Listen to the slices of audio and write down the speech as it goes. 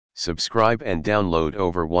Subscribe and download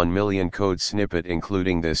over 1 million code snippet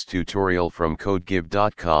including this tutorial from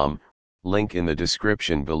codegive.com, link in the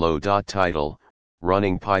description below. Title,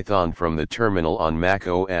 Running Python from the Terminal on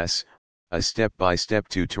macOS, a step-by-step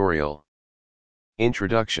tutorial.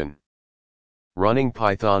 Introduction. Running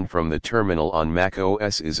Python from the terminal on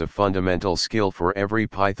macOS is a fundamental skill for every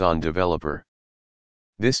Python developer.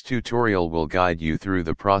 This tutorial will guide you through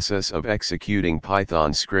the process of executing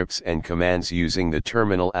Python scripts and commands using the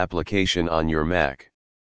terminal application on your Mac.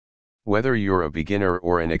 Whether you're a beginner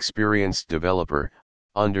or an experienced developer,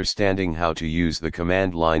 understanding how to use the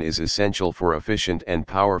command line is essential for efficient and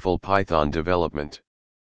powerful Python development.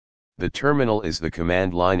 The terminal is the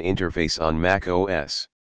command line interface on macOS.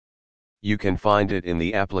 You can find it in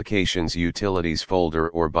the Applications Utilities folder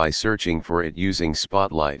or by searching for it using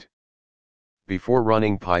Spotlight. Before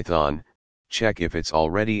running Python, check if it's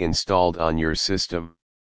already installed on your system.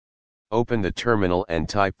 Open the terminal and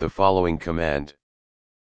type the following command.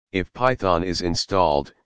 If Python is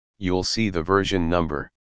installed, you'll see the version number.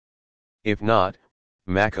 If not,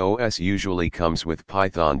 macOS usually comes with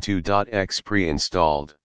Python 2.x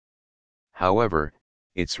pre-installed. However,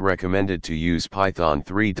 it's recommended to use Python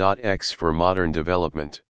 3.x for modern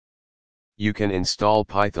development. You can install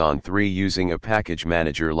Python 3 using a package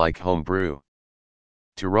manager like Homebrew.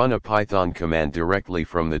 To run a Python command directly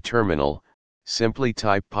from the terminal, simply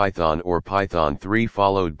type Python or Python 3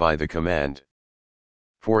 followed by the command.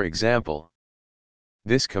 For example,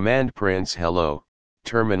 this command prints hello,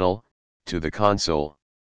 terminal, to the console.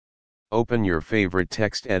 Open your favorite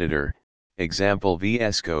text editor, example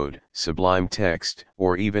VS Code, Sublime Text,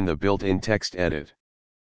 or even the built-in text edit.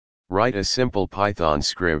 Write a simple Python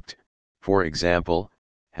script, for example,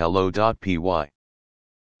 hello.py.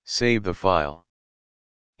 Save the file.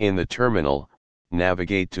 In the terminal,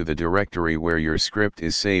 navigate to the directory where your script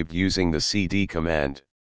is saved using the cd command.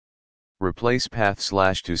 Replace path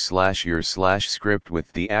 /to/ your /script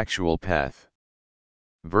with the actual path.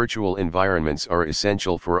 Virtual environments are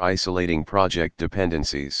essential for isolating project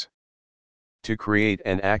dependencies. To create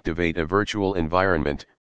and activate a virtual environment,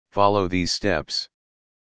 follow these steps.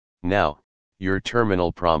 Now, your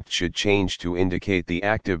terminal prompt should change to indicate the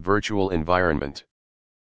active virtual environment.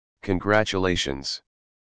 Congratulations!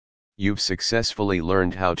 You've successfully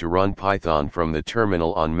learned how to run Python from the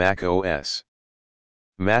terminal on macOS.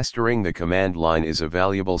 Mastering the command line is a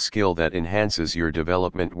valuable skill that enhances your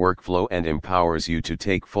development workflow and empowers you to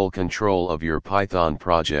take full control of your Python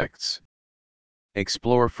projects.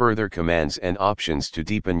 Explore further commands and options to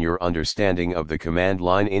deepen your understanding of the command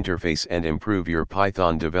line interface and improve your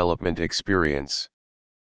Python development experience.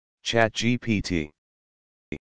 ChatGPT